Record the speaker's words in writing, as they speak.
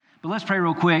But let's pray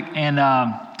real quick, and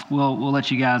we'll let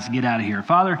you guys get out of here.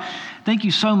 Father, thank you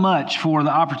so much for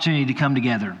the opportunity to come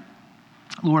together.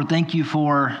 Lord, thank you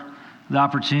for the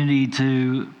opportunity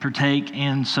to partake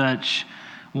in such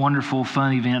wonderful,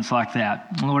 fun events like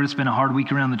that. Lord, it's been a hard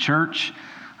week around the church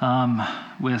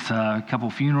with a couple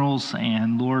funerals,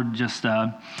 and Lord, just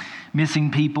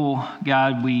missing people.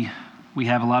 God, we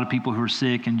have a lot of people who are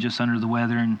sick and just under the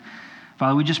weather, and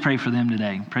Father, we just pray for them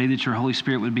today. Pray that your Holy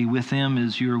Spirit would be with them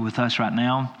as you are with us right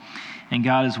now. And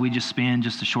God, as we just spend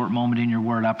just a short moment in your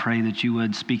word, I pray that you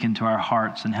would speak into our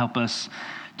hearts and help us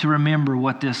to remember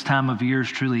what this time of year is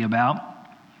truly about.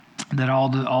 That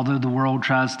although the world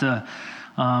tries to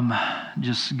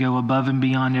just go above and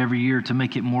beyond every year to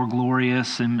make it more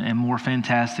glorious and more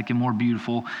fantastic and more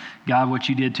beautiful, God, what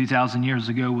you did 2,000 years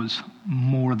ago was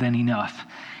more than enough.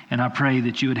 And I pray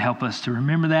that you would help us to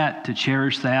remember that, to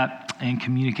cherish that, and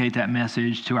communicate that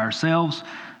message to ourselves,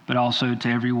 but also to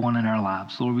everyone in our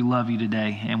lives. Lord, we love you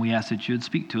today, and we ask that you would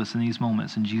speak to us in these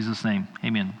moments. In Jesus' name,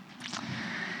 amen.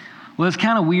 Well, it's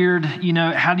kind of weird,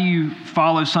 how do you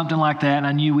follow something like that? And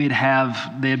I knew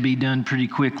they'd be done pretty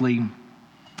quickly,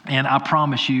 and I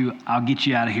promise you, I'll get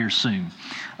you out of here soon.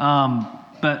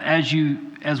 But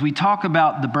as we talk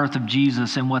about the birth of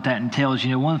Jesus and what that entails,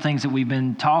 one of the things that we've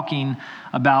been talking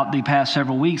about the past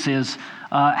several weeks is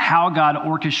how God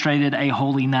orchestrated a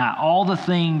holy night. All the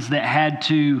things that had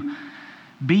to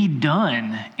be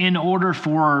done in order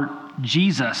for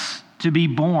Jesus to be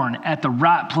born at the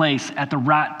right place, at the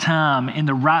right time, in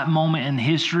the right moment in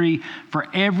history, for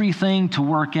everything to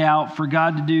work out, for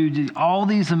God to do all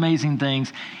these amazing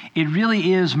things. It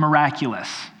really is miraculous.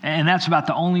 And that's about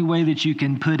the only way that you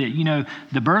can put it.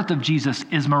 The birth of Jesus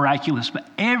is miraculous, but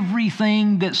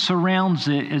everything that surrounds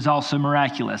it is also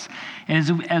miraculous.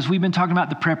 And as we've been talking about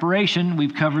the preparation,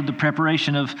 we've covered the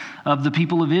preparation of the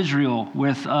people of Israel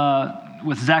with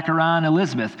Zechariah and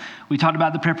Elizabeth. We talked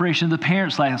about the preparation of the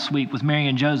parents last week with Mary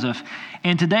and Joseph.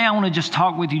 And today I want to just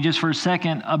talk with you just for a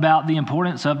second about the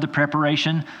importance of the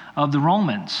preparation of the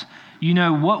Romans.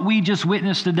 What we just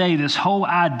witnessed today, this whole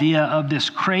idea of this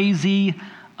crazy,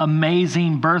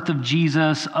 amazing birth of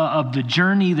Jesus, of the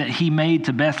journey that he made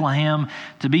to Bethlehem,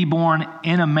 to be born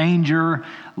in a manger,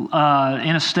 in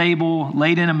a stable,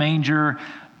 laid in a manger,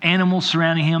 animals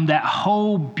surrounding him, that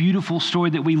whole beautiful story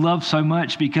that we love so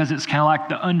much because it's kind of like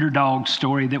the underdog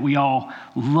story that we all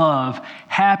love,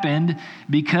 happened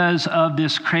because of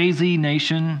this crazy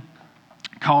nation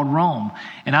called Rome.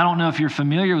 And I don't know if you're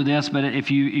familiar with this, but if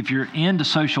you're into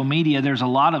social media, there's a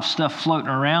lot of stuff floating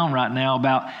around right now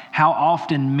about how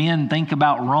often men think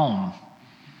about Rome.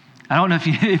 I don't know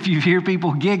if you hear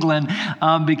people giggling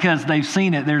because they've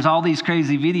seen it. There's all these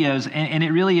crazy videos, and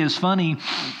it really is funny.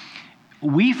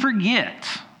 We forget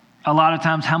a lot of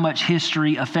times how much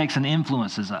history affects and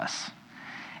influences us.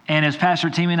 And as Pastor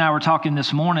Timmy and I were talking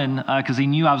this morning, because he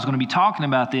knew I was going to be talking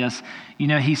about this,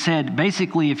 he said,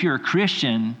 basically, if you're a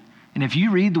Christian and if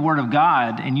you read the Word of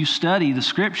God and you study the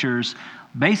Scriptures,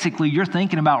 basically you're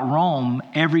thinking about Rome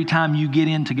every time you get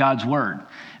into God's Word.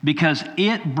 Because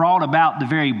it brought about the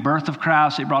very birth of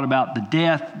Christ. It brought about the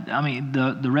death,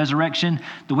 the resurrection,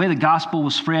 the way the gospel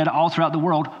was spread all throughout the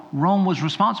world. Rome was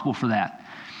responsible for that.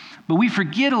 But we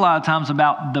forget a lot of times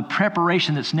about the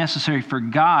preparation that's necessary for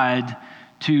God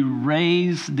to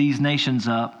raise these nations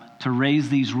up, to raise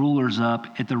these rulers up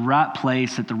at the right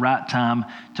place, at the right time,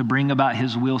 to bring about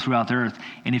his will throughout the earth.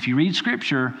 And if you read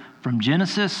Scripture from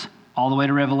Genesis all the way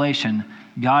to Revelation,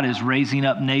 God is raising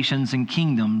up nations and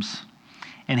kingdoms,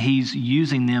 and he's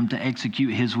using them to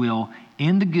execute his will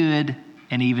in the good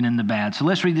and even in the bad. So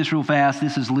let's read this real fast.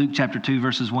 This is Luke chapter 2,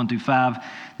 verses 1 through 5.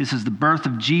 This is the birth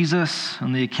of Jesus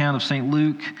on the account of St.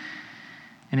 Luke.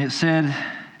 And it said,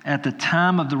 at the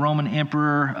time of the Roman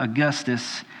Emperor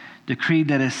Augustus, decreed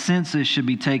that a census should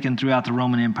be taken throughout the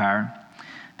Roman Empire.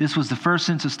 This was the first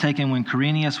census taken when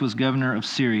Quirinius was governor of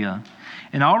Syria.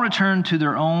 And all returned to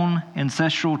their own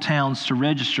ancestral towns to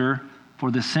register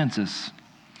for the census.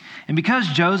 And because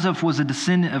Joseph was a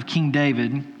descendant of King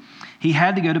David, he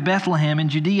had to go to Bethlehem in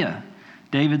Judea,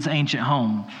 David's ancient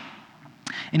home.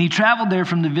 And he traveled there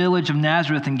from the village of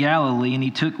Nazareth in Galilee, and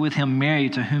he took with him Mary,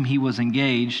 to whom he was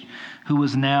engaged, who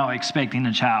was now expecting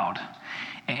a child.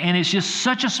 And it's just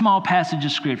such a small passage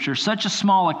of Scripture, such a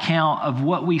small account of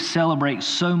what we celebrate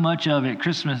so much of at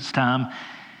Christmas time.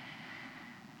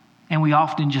 And we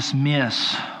often just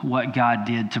miss what God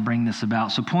did to bring this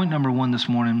about. So point number one this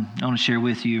morning I want to share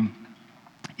with you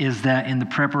is that in the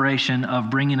preparation of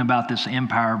bringing about this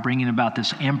empire, bringing about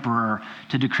this emperor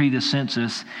to decree the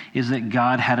census, is that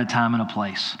God had a time and a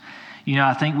place.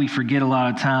 I think we forget a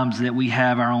lot of times that we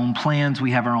have our own plans,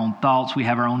 we have our own thoughts, we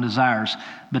have our own desires.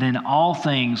 But in all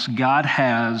things, God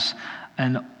has,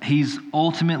 and He's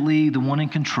ultimately the one in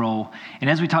control. And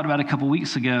as we talked about a couple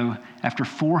weeks ago, after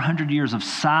 400 years of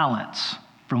silence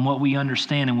from what we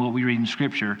understand and what we read in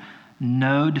Scripture,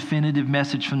 no definitive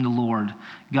message from the Lord,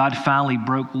 God finally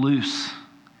broke loose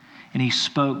and He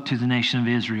spoke to the nation of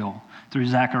Israel through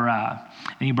Zechariah.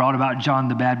 And He brought about John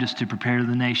the Baptist to prepare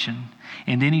the nation.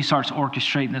 And then He starts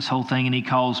orchestrating this whole thing, and He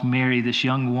calls Mary, this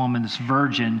young woman, this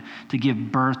virgin, to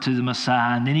give birth to the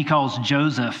Messiah. And then He calls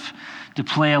Joseph to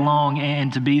play along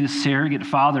and to be the surrogate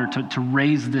father, to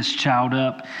raise this child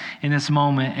up in this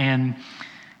moment, and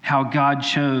how God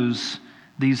chose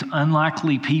these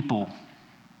unlikely people,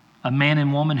 a man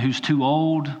and woman who's too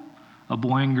old, a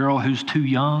boy and girl who's too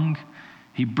young.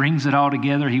 He brings it all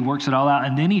together. He works it all out.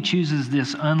 And then He chooses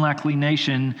this unlikely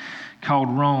nation called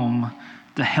Rome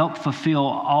to help fulfill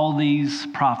all these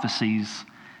prophecies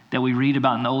that we read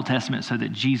about in the Old Testament so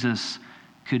that Jesus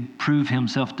could prove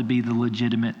Himself to be the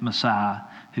legitimate Messiah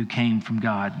who came from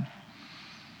God.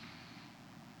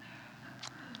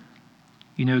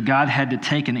 God had to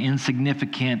take an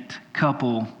insignificant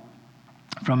couple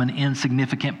from an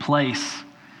insignificant place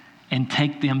and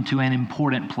take them to an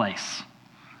important place.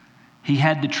 He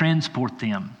had to transport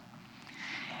them.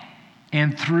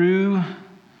 And through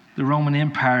the Roman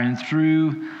Empire and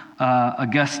through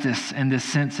Augustus and this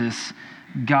census,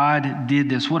 God did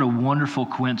this. What a wonderful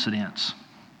coincidence.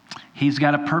 He's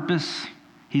got a purpose.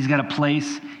 He's got a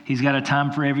place. He's got a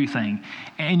time for everything.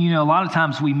 And a lot of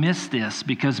times we miss this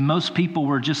because most people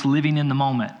were just living in the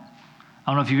moment.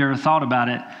 I don't know if you've ever thought about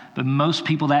it, but most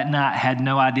people that night had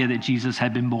no idea that Jesus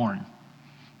had been born.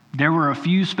 There were a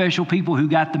few special people who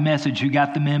got the message, who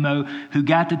got the memo, who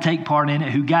got to take part in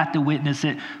it, who got to witness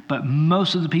it, but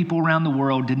most of the people around the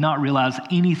world did not realize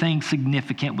anything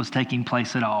significant was taking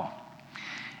place at all.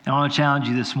 And I want to challenge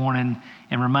you this morning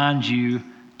and remind you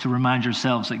to remind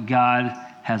yourselves that God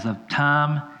has a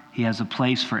time, He has a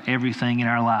place for everything in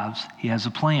our lives. He has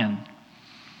a plan.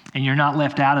 And you're not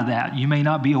left out of that. You may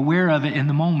not be aware of it in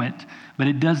the moment, but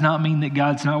it does not mean that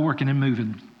God's not working and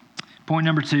moving. Point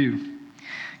number 2.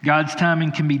 God's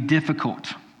timing can be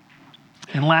difficult.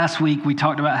 And last week we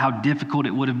talked about how difficult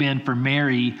it would have been for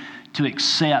Mary to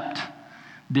accept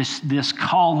this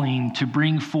calling to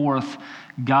bring forth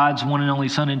God's one and only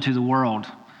Son into the world,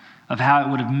 of how it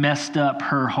would have messed up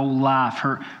her whole life,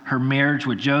 her marriage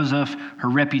with Joseph, her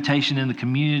reputation in the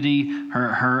community,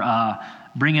 her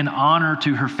bringing honor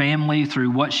to her family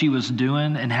through what she was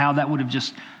doing, and how that would have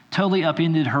just totally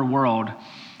upended her world,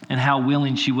 and how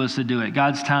willing she was to do it.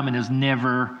 God's timing is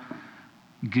never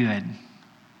good.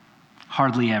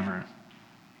 Hardly ever.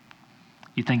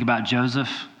 You think about Joseph,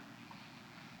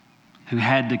 who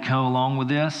had to go along with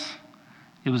this.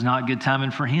 It was not good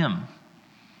timing for him.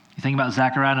 You think about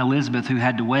Zechariah and Elizabeth, who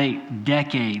had to wait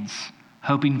decades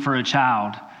hoping for a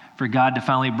child, for God to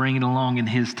finally bring it along in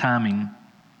His timing.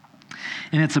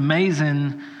 And it's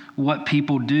amazing what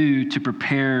people do to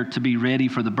prepare to be ready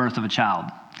for the birth of a child.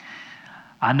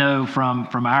 I know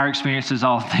from our experiences,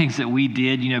 all the things that we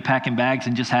did, packing bags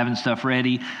and just having stuff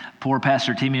ready. Poor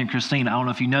Pastor Timmy and Christine, I don't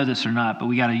know if you know this or not, but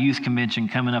we got a youth convention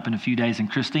coming up in a few days,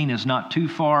 and Christine is not too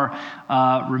far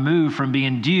removed from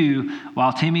being due,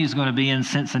 while Timmy is going to be in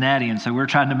Cincinnati. And so we're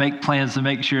trying to make plans to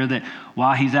make sure that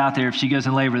while he's out there, if she goes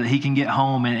in labor, that he can get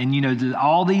home. And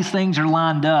all these things are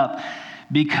lined up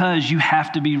because you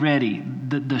have to be ready.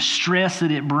 The stress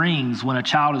that it brings when a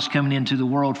child is coming into the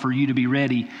world for you to be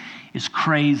ready is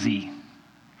crazy.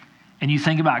 And you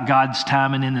think about God's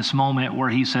timing in this moment where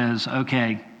He says,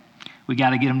 okay, we got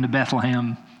to get him to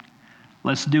Bethlehem.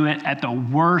 Let's do it at the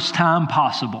worst time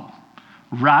possible.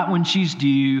 Right when she's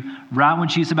due, right when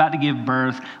she's about to give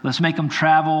birth. Let's make them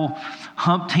travel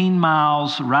umpteen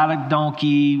miles, ride a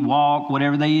donkey, walk,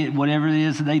 whatever it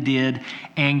is that they did,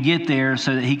 and get there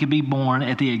so that He could be born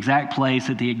at the exact place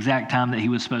at the exact time that He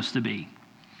was supposed to be.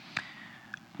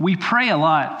 We pray a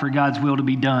lot for God's will to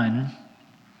be done.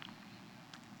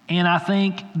 And I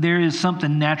think there is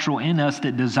something natural in us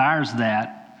that desires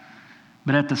that.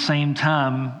 But at the same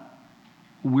time,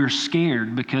 we're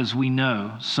scared because we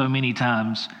know so many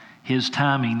times His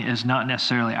timing is not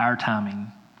necessarily our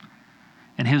timing.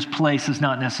 And His place is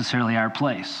not necessarily our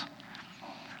place.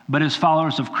 But as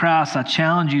followers of Christ, I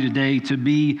challenge you today to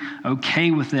be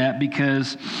okay with that,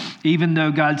 because even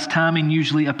though God's timing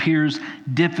usually appears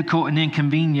difficult and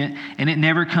inconvenient, and it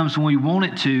never comes when we want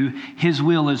it to, His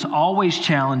will is always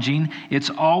challenging. It's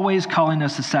always calling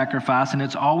us to sacrifice, and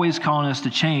it's always calling us to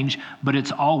change, but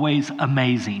it's always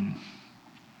amazing.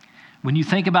 When you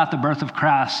think about the birth of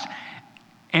Christ,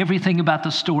 everything about the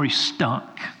story stunk.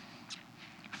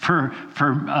 For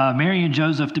Mary and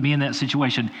Joseph to be in that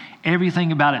situation,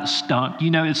 everything about it stunk.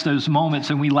 It's those moments,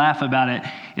 and we laugh about it,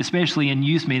 especially in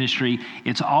youth ministry.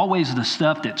 It's always the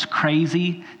stuff that's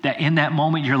crazy that in that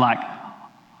moment you're like,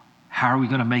 how are we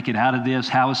going to make it out of this?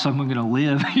 How is someone going to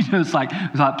live? It's like,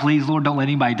 please, Lord, don't let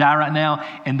anybody die right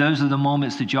now. And those are the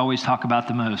moments that you always talk about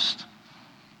the most,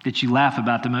 that you laugh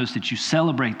about the most, that you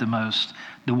celebrate the most,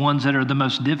 the ones that are the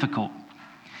most difficult.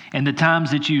 And the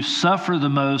times that you suffer the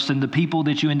most and the people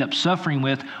that you end up suffering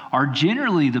with are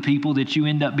generally the people that you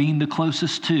end up being the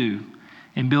closest to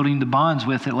and building the bonds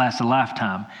with that last a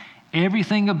lifetime.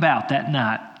 Everything about that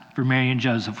night for Mary and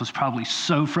Joseph was probably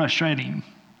so frustrating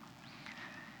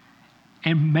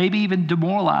and maybe even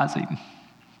demoralizing.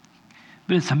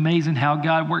 But it's amazing how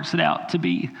God works it out to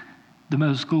be the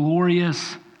most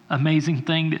glorious, amazing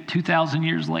thing that 2,000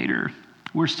 years later,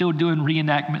 we're still doing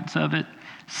reenactments of it,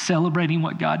 celebrating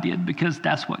what God did, because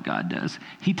that's what God does.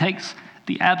 He takes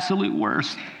the absolute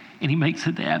worst and he makes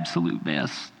it the absolute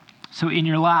best. So in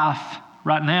your life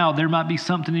right now, there might be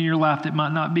something in your life that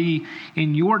might not be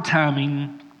in your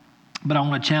timing, but I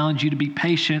want to challenge you to be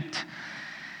patient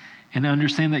and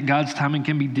understand that God's timing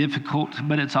can be difficult,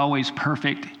 but it's always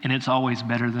perfect and it's always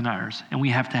better than ours. And we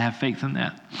have to have faith in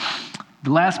that.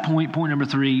 The last point number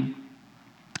 3,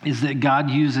 is that God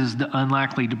uses the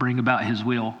unlikely to bring about his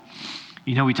will.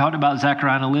 We talked about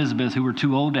Zachariah and Elizabeth, who were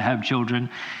too old to have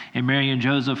children, and Mary and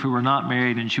Joseph, who were not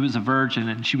married, and she was a virgin,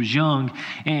 and she was young.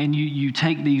 And you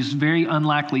take these very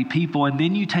unlikely people, and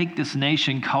then you take this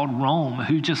nation called Rome,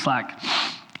 who just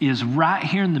is right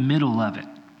here in the middle of it.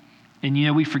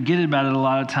 And, we forget about it a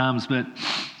lot of times, but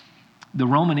the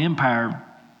Roman Empire,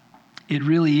 it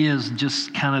really is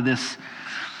just kind of this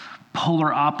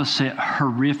polar opposite,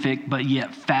 horrific, but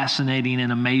yet fascinating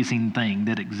and amazing thing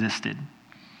that existed.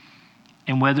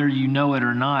 And whether you know it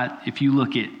or not, if you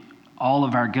look at all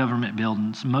of our government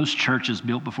buildings, most churches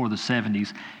built before the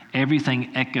 70s,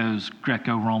 everything echoes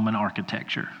Greco-Roman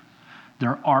architecture.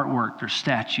 Their artwork, their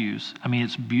statues,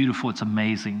 it's beautiful, it's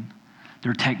amazing.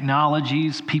 Their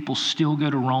technologies, people still go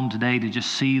to Rome today to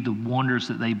just see the wonders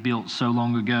that they built so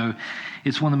long ago.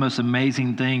 It's one of the most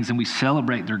amazing things, and we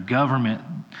celebrate their government,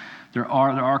 their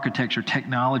art, their architecture,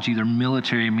 technology, their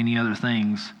military, and many other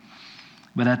things.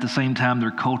 But at the same time,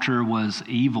 their culture was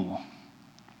evil.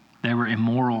 They were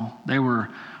immoral. They were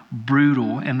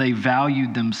brutal, and they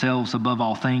valued themselves above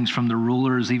all things, from their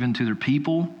rulers even to their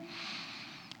people.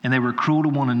 And they were cruel to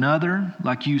one another.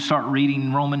 Like you start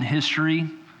reading Roman history,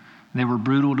 they were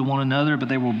brutal to one another, but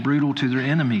they were brutal to their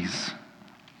enemies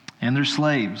and their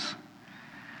slaves.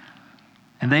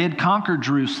 And they had conquered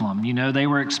Jerusalem. They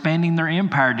were expanding their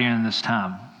empire during this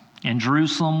time. And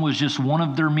Jerusalem was just one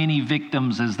of their many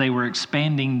victims as they were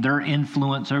expanding their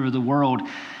influence over the world.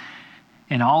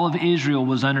 And all of Israel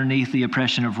was underneath the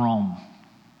oppression of Rome.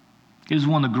 It was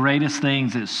one of the greatest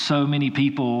things that so many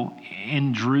people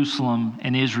in Jerusalem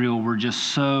and Israel were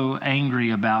just so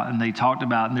angry about, and they talked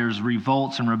about, and there's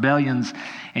revolts and rebellions,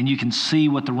 and you can see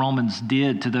what the Romans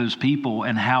did to those people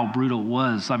and how brutal it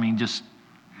was. Just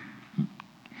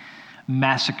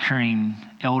massacring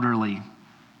elderly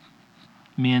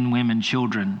men, women,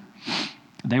 children.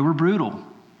 They were brutal.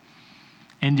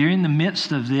 And during the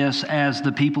midst of this, as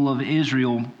the people of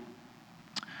Israel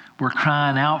were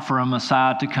crying out for a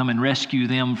Messiah to come and rescue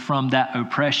them from that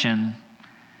oppression,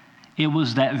 it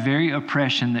was that very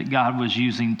oppression that God was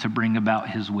using to bring about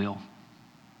his will.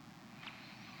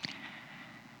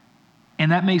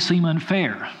 And that may seem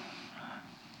unfair,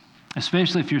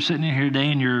 especially if you're sitting in here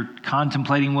today and you're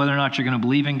contemplating whether or not you're going to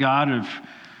believe in God, or if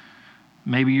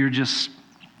maybe you're just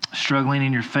struggling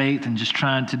in your faith and just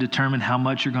trying to determine how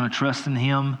much you're going to trust in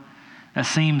him. That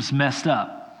seems messed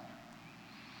up.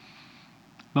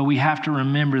 But we have to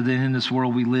remember that in this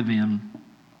world we live in,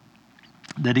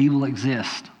 that evil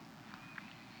exists.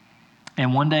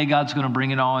 And one day God's going to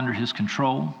bring it all under his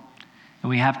control. And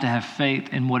we have to have faith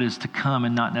in what is to come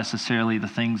and not necessarily the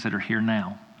things that are here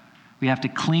now. We have to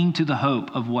cling to the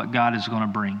hope of what God is going to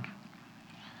bring.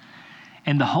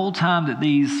 And the whole time that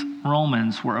these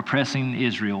Romans were oppressing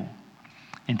Israel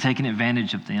and taking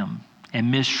advantage of them and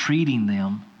mistreating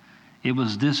them, it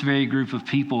was this very group of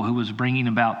people who was bringing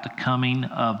about the coming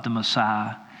of the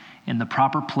Messiah in the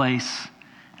proper place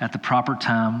at the proper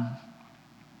time.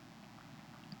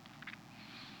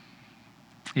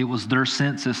 It was their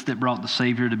census that brought the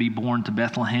Savior to be born to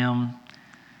Bethlehem.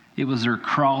 It was their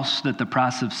cross that the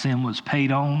price of sin was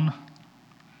paid on.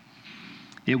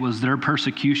 It was their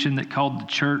persecution that called the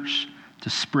church to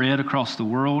spread across the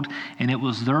world, and it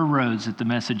was their roads that the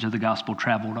message of the gospel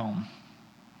traveled on.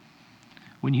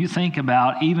 When you think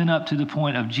about even up to the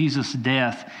point of Jesus'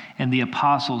 death and the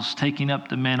apostles taking up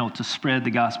the mantle to spread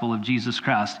the gospel of Jesus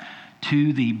Christ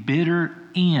to the bitter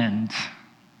end,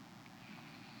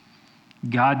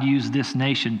 God used this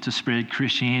nation to spread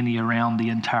Christianity around the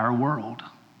entire world.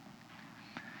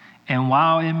 And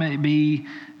while it may be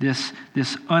this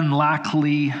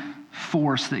unlikely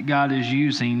force that God is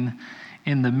using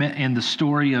in the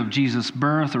story of Jesus'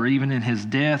 birth, or even in his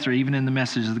death, or even in the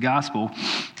message of the gospel,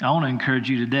 I want to encourage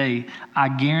you today. I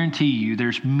guarantee you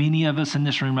there's many of us in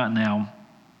this room right now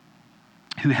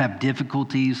who have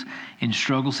difficulties and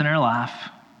struggles in our life.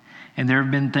 And there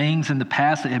have been things in the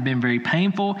past that have been very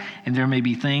painful, and there may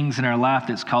be things in our life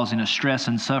that's causing us stress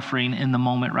and suffering in the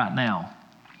moment right now.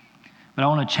 But I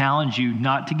want to challenge you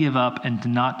not to give up and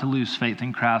not to lose faith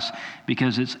in Christ,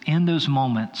 because it's in those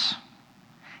moments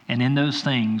and in those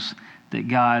things that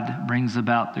God brings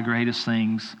about the greatest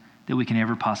things that we can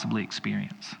ever possibly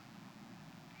experience.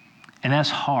 And that's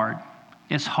hard.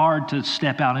 It's hard to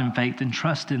step out in faith and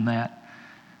trust in that,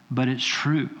 but it's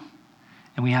true.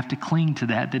 And we have to cling to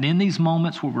that in these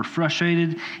moments where we're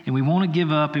frustrated and we want to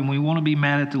give up and we want to be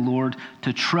mad at the Lord,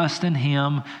 to trust in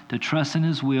him, to trust in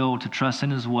his will, to trust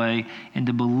in his way, and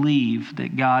to believe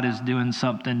that God is doing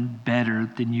something better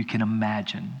than you can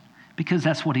imagine. Because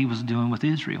that's what he was doing with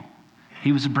Israel.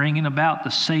 He was bringing about the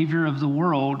Savior of the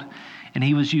world, and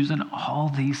he was using all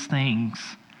these things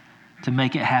to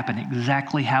make it happen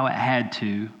exactly how it had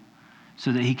to,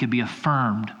 so that he could be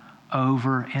affirmed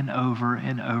over and over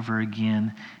and over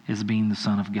again as being the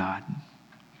Son of God.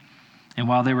 And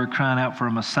while they were crying out for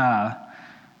a Messiah,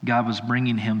 God was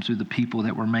bringing him through the people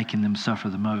that were making them suffer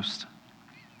the most.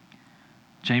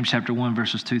 James chapter 1,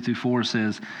 verses 2 through 4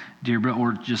 says,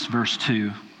 or just verse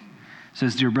 2,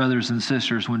 says, "Dear brothers and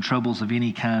sisters, when troubles of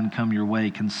any kind come your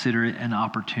way, consider it an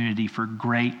opportunity for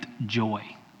great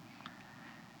joy."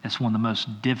 It's one of the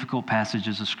most difficult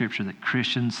passages of Scripture that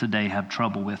Christians today have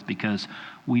trouble with, because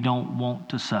we don't want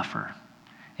to suffer.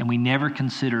 And we never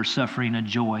consider suffering a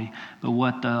joy. But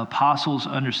what the apostles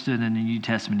understood in the New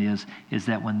Testament is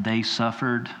that when they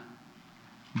suffered,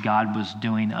 God was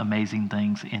doing amazing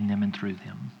things in them and through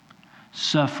them.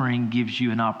 Suffering gives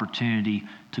you an opportunity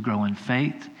to grow in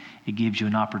faith. It gives you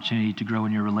an opportunity to grow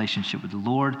in your relationship with the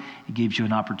Lord. It gives you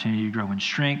an opportunity to grow in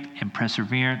strength and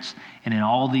perseverance. And in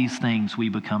all these things, we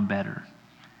become better.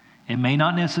 It may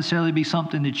not necessarily be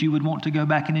something that you would want to go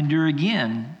back and endure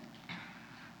again,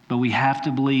 but we have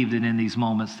to believe that in these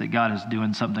moments that God is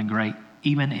doing something great,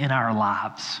 even in our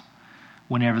lives,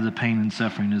 whenever the pain and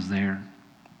suffering is there.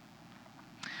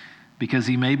 Because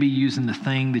he may be using the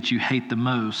thing that you hate the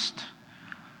most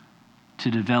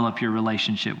to develop your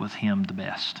relationship with him the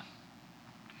best.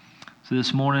 So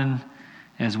this morning,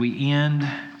 as we end,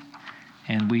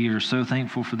 and we are so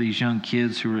thankful for these young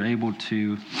kids who were able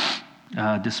to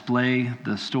display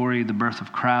the story, the birth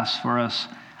of Christ for us,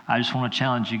 I just want to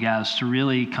challenge you guys to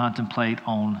really contemplate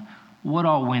on what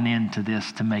all went into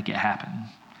this to make it happen.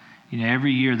 You know,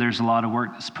 every year there's a lot of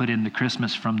work that's put into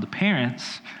Christmas from the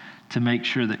parents to make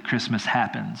sure that Christmas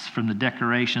happens, from the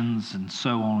decorations and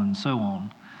so on and so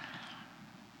on.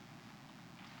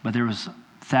 But there was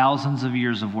thousands of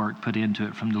years of work put into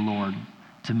it from the Lord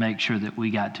to make sure that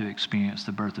we got to experience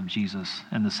the birth of Jesus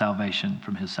and the salvation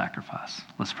from his sacrifice.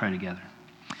 Let's pray together.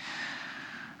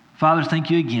 Father, thank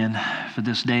you again for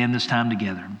this day and this time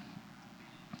together.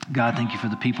 God, thank you for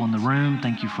the people in the room.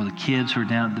 Thank you for the kids who are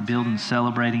down at the building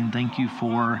celebrating. Thank you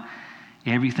for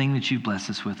everything that you've blessed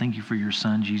us with. Thank you for your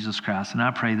Son, Jesus Christ. And I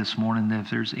pray this morning that if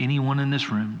there's anyone in this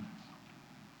room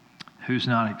who's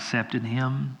not accepted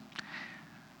him,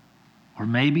 or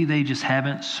maybe they just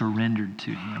haven't surrendered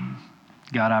to him,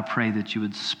 God, I pray that you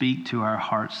would speak to our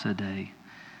hearts today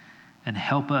and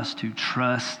help us to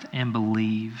trust and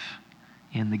believe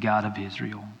in the God of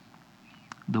Israel,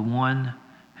 the one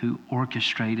who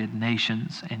orchestrated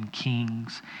nations and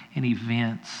kings and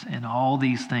events and all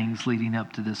these things leading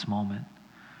up to this moment,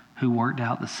 who worked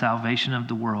out the salvation of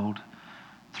the world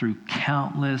through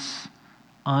countless,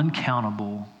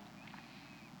 uncountable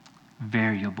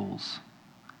variables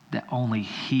that only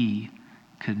he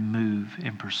could move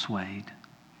and persuade.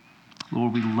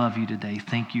 Lord, we love you today.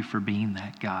 Thank you for being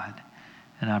that God.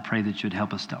 And I pray that you'd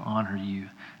help us to honor you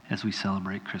as we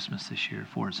celebrate Christmas this year.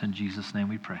 For it's in Jesus' name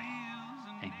we pray.